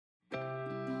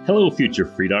Hello, future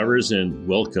freedivers, and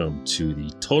welcome to the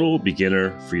Total Beginner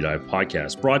Freedive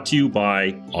Podcast, brought to you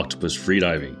by Octopus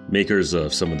Freediving, makers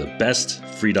of some of the best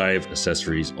freedive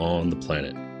accessories on the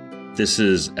planet. This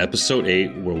is episode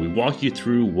 8, where we walk you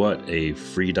through what a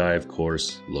freedive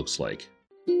course looks like.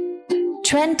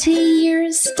 20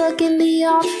 years stuck in the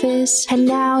office, and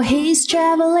now he's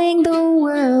traveling the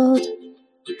world.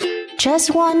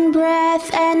 Just one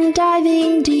breath and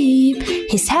diving deep,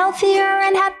 he's healthier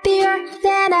and happier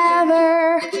than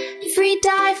ever.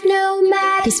 Freedive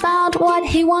nomad, he's found what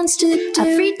he wants to do. A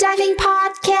freediving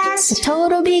podcast for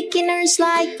total beginners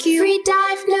like you.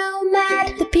 Freedive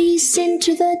nomad, the peace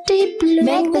into the deep blue.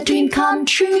 Make the dream come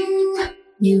true,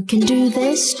 you can do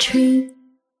this too.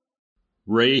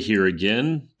 Ray here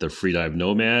again, the Freedive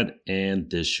Nomad, and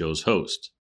this show's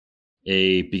host.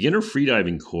 A beginner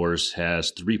freediving course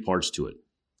has 3 parts to it: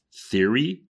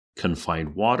 theory,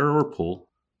 confined water or pool,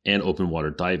 and open water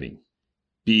diving.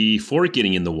 Before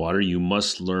getting in the water, you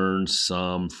must learn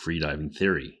some freediving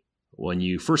theory. When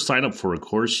you first sign up for a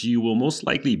course, you will most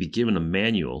likely be given a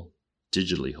manual,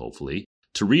 digitally hopefully,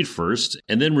 to read first,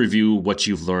 and then review what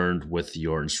you've learned with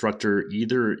your instructor,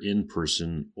 either in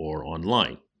person or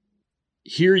online.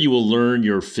 Here you will learn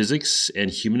your physics and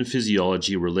human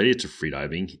physiology related to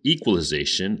freediving,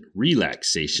 equalization,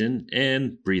 relaxation,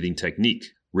 and breathing technique,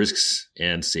 risks,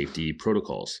 and safety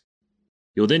protocols.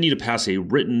 You'll then need to pass a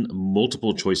written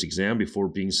multiple choice exam before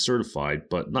being certified,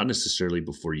 but not necessarily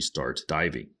before you start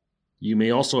diving. You may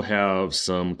also have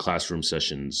some classroom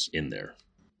sessions in there.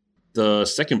 The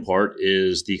second part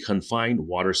is the confined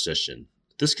water session.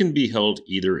 This can be held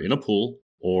either in a pool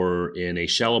or in a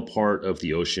shallow part of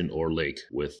the ocean or lake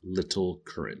with little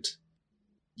current.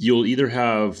 You'll either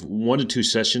have 1 to 2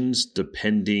 sessions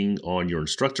depending on your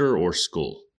instructor or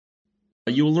school.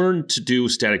 You'll learn to do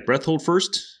static breath hold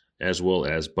first, as well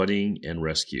as buddying and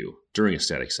rescue during a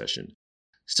static session.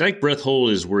 Static breath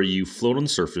hold is where you float on the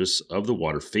surface of the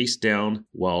water face down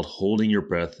while holding your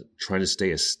breath, trying to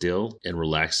stay as still and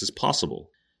relaxed as possible.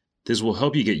 This will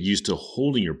help you get used to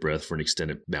holding your breath for an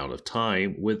extended amount of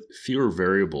time with fewer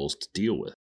variables to deal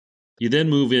with. You then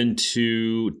move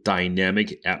into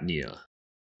dynamic apnea.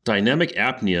 Dynamic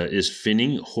apnea is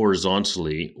finning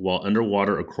horizontally while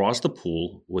underwater across the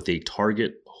pool with a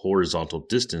target horizontal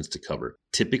distance to cover,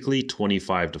 typically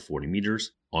 25 to 40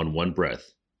 meters on one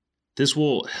breath. This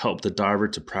will help the diver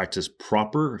to practice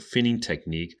proper finning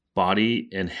technique, body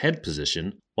and head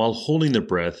position while holding their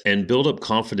breath, and build up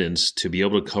confidence to be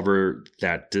able to cover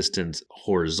that distance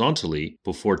horizontally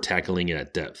before tackling it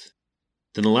at depth.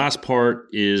 Then the last part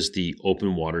is the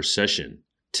open water session.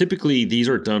 Typically, these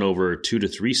are done over 2 to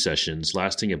 3 sessions,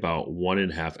 lasting about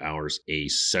 1.5 hours a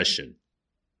session.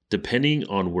 Depending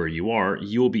on where you are,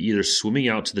 you will be either swimming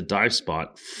out to the dive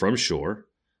spot from shore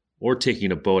or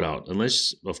taking a boat out,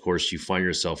 unless, of course, you find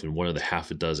yourself in one of the half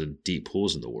a dozen deep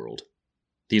pools in the world.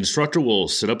 The instructor will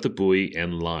set up the buoy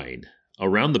and line.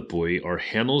 Around the buoy are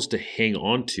handles to hang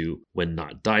onto when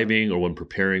not diving or when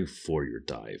preparing for your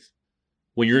dive.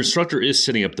 When your instructor is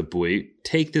setting up the buoy,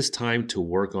 take this time to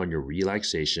work on your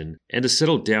relaxation and to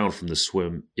settle down from the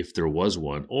swim if there was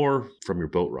one, or from your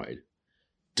boat ride.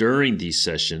 During these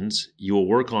sessions, you will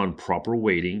work on proper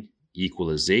weighting,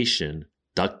 equalization,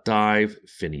 duck dive,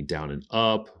 finning down and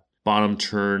up, bottom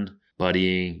turn,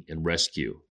 buddying, and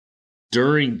rescue.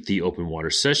 During the open water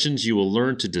sessions, you will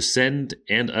learn to descend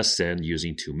and ascend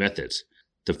using 2 methods.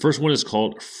 The first one is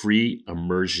called free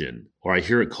immersion, or I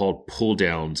hear it called pull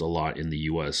downs a lot in the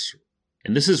US.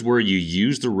 And this is where you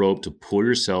use the rope to pull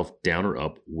yourself down or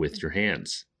up with your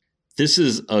hands. This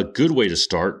is a good way to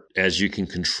start, as you can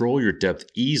control your depth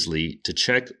easily to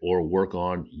check or work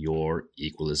on your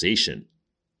equalization.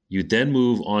 You then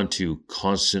move on to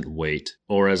constant weight,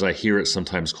 or as I hear it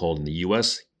sometimes called in the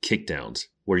US, kickdowns,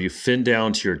 where you fin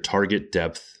down to your target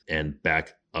depth and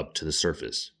back up to the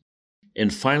surface.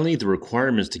 And finally, the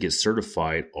requirements to get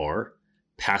certified are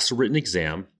pass a written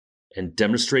exam and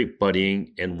demonstrate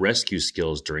buddying and rescue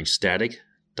skills during static,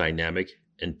 dynamic,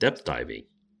 and depth diving.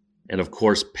 And of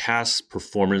course, pass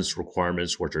performance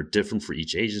requirements, which are different for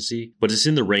each agency, but it's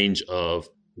in the range of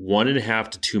 1.5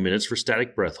 to 2 minutes for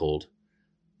static breath hold,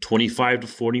 25 to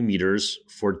 40 meters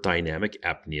for dynamic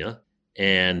apnea,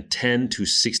 and 10 to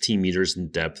 16 meters in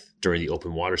depth during the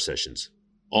open water sessions,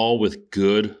 all with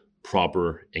good,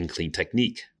 proper, and clean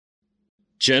technique.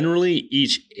 Generally,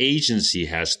 each agency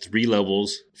has 3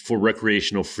 levels for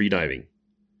recreational freediving.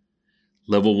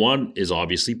 Level 1 is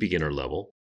obviously beginner level.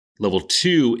 Level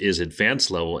 2 is advanced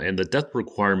level, and the depth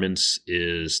requirements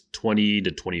is 20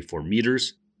 to 24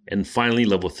 meters. And finally,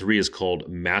 level 3 is called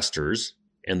masters,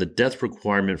 and the depth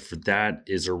requirement for that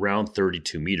is around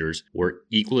 32 meters, where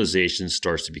equalization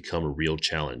starts to become a real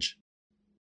challenge.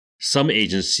 Some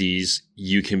agencies,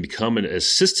 you can become an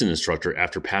assistant instructor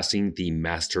after passing the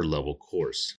master level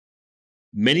course.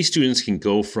 Many students can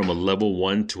go from a level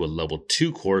 1 to a level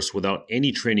 2 course without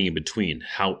any training in between.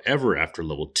 However, after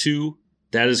level 2,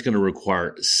 that is going to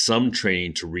require some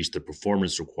training to reach the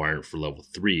performance requirement for level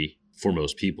 3 for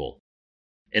most people.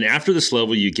 And after this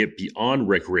level, you get beyond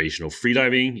recreational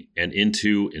freediving and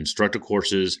into instructor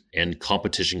courses and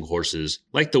competition courses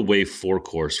like the Wave 4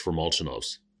 course for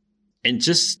Molchanovs. And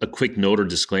just a quick note or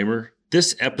disclaimer,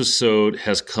 this episode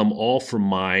has come all from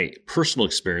my personal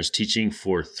experience teaching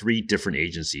for 3 different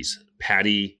agencies,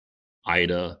 PADI,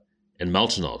 IDA, and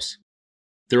Molchanovs.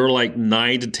 There are like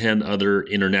 9 to 10 other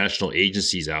international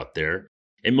agencies out there,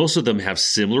 and most of them have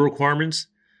similar requirements,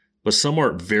 but some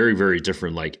are very, very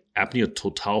different, like Apnea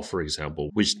Total, for example,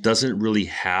 which doesn't really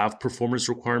have performance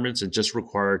requirements and just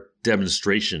require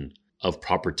demonstration of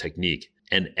proper technique,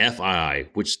 and FII,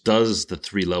 which does the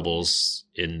 3 levels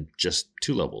in just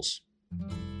 2 levels.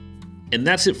 And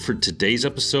that's it for today's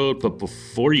episode, but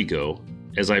before you go,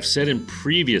 as I've said in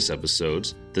previous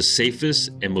episodes, the safest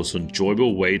and most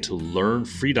enjoyable way to learn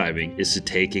freediving is to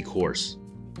take a course.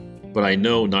 But I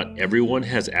know not everyone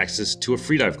has access to a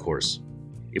freedive course.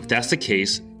 If that's the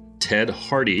case, Ted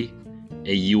Hardy,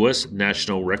 a U.S.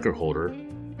 national record holder,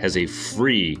 has a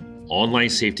free online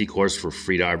safety course for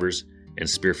freedivers and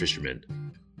spearfishermen.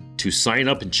 To sign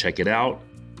up and check it out,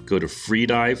 go to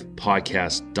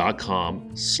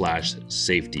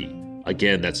freedivepodcast.com/safety.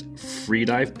 Again, that's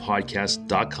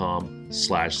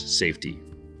freedivepodcast.com/safety.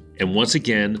 And once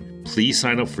again, please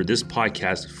sign up for this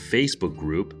podcast Facebook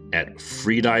group at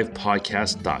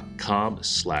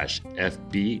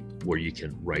freedivepodcast.com/FB, where you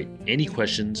can write any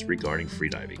questions regarding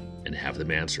freediving and have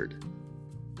them answered.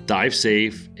 Dive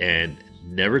safe and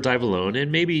never dive alone,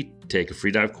 and maybe take a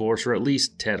freedive course or at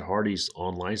least Ted Hardy's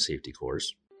online safety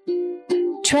course.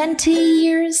 20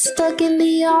 years stuck in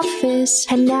the office,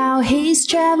 and now he's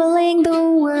traveling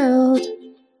the world.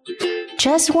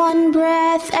 Just one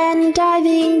breath and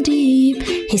diving deep,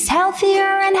 he's healthier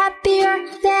and happier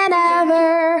than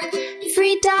ever.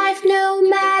 Free dive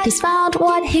nomad, he's found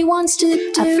what he wants to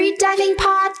do. A free diving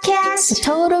podcast for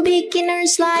total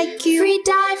beginners like you. Free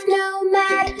dive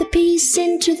nomad, the peace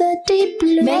into the deep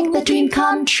blue. Make the dream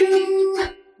come true,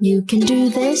 you can do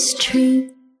this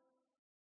too.